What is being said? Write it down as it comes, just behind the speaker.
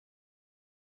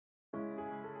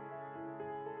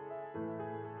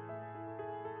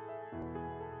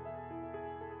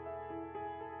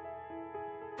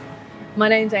My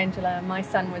name's Angela. My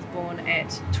son was born at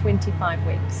 25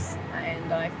 weeks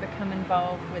and I've become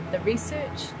involved with the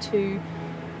research to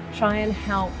try and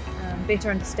help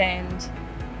better understand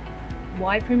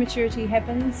why prematurity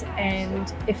happens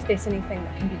and if there's anything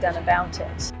that can be done about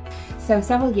it. So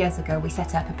several years ago we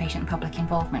set up a patient public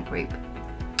involvement group,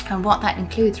 and what that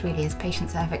includes really is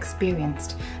patients that have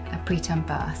experienced a preterm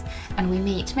birth, and we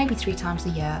meet maybe 3 times a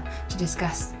year to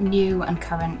discuss new and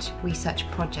current research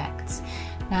projects.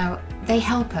 Now, they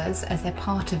help us as they're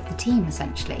part of the team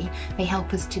essentially. They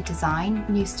help us to design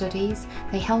new studies.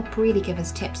 They help really give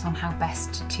us tips on how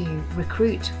best to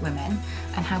recruit women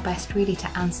and how best really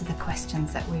to answer the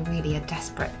questions that we really are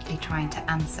desperately trying to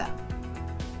answer.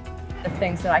 The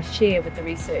things that I share with the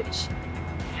research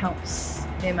helps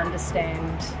them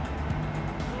understand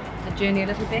the journey a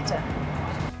little better.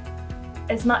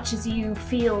 As much as you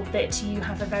feel that you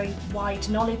have a very wide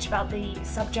knowledge about the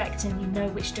subject and you know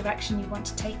which direction you want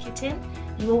to take it in,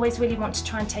 you always really want to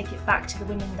try and take it back to the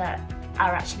women that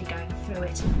are actually going through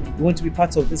it. We want to be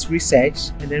part of this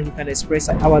research, and then we can express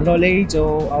our knowledge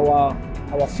or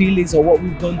our feelings or what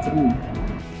we've gone through.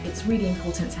 It's really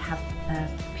important to have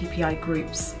PPI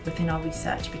groups within our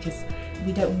research, because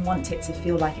we don't want it to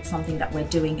feel like it's something that we're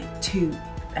doing to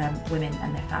women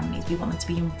and their families. We want them to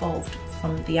be involved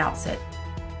from the outset.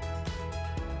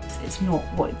 It's not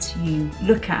what you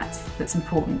look at that's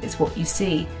important, it's what you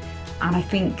see. And I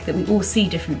think that we all see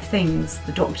different things.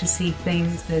 The doctors see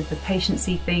things, the patients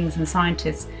see things, and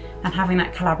scientists, and having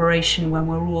that collaboration when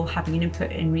we're all having an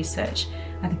input in research,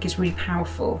 I think is really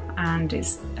powerful. And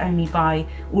it's only by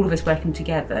all of us working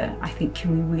together, I think,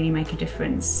 can we really make a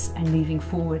difference and moving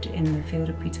forward in the field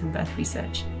of preterm birth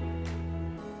research.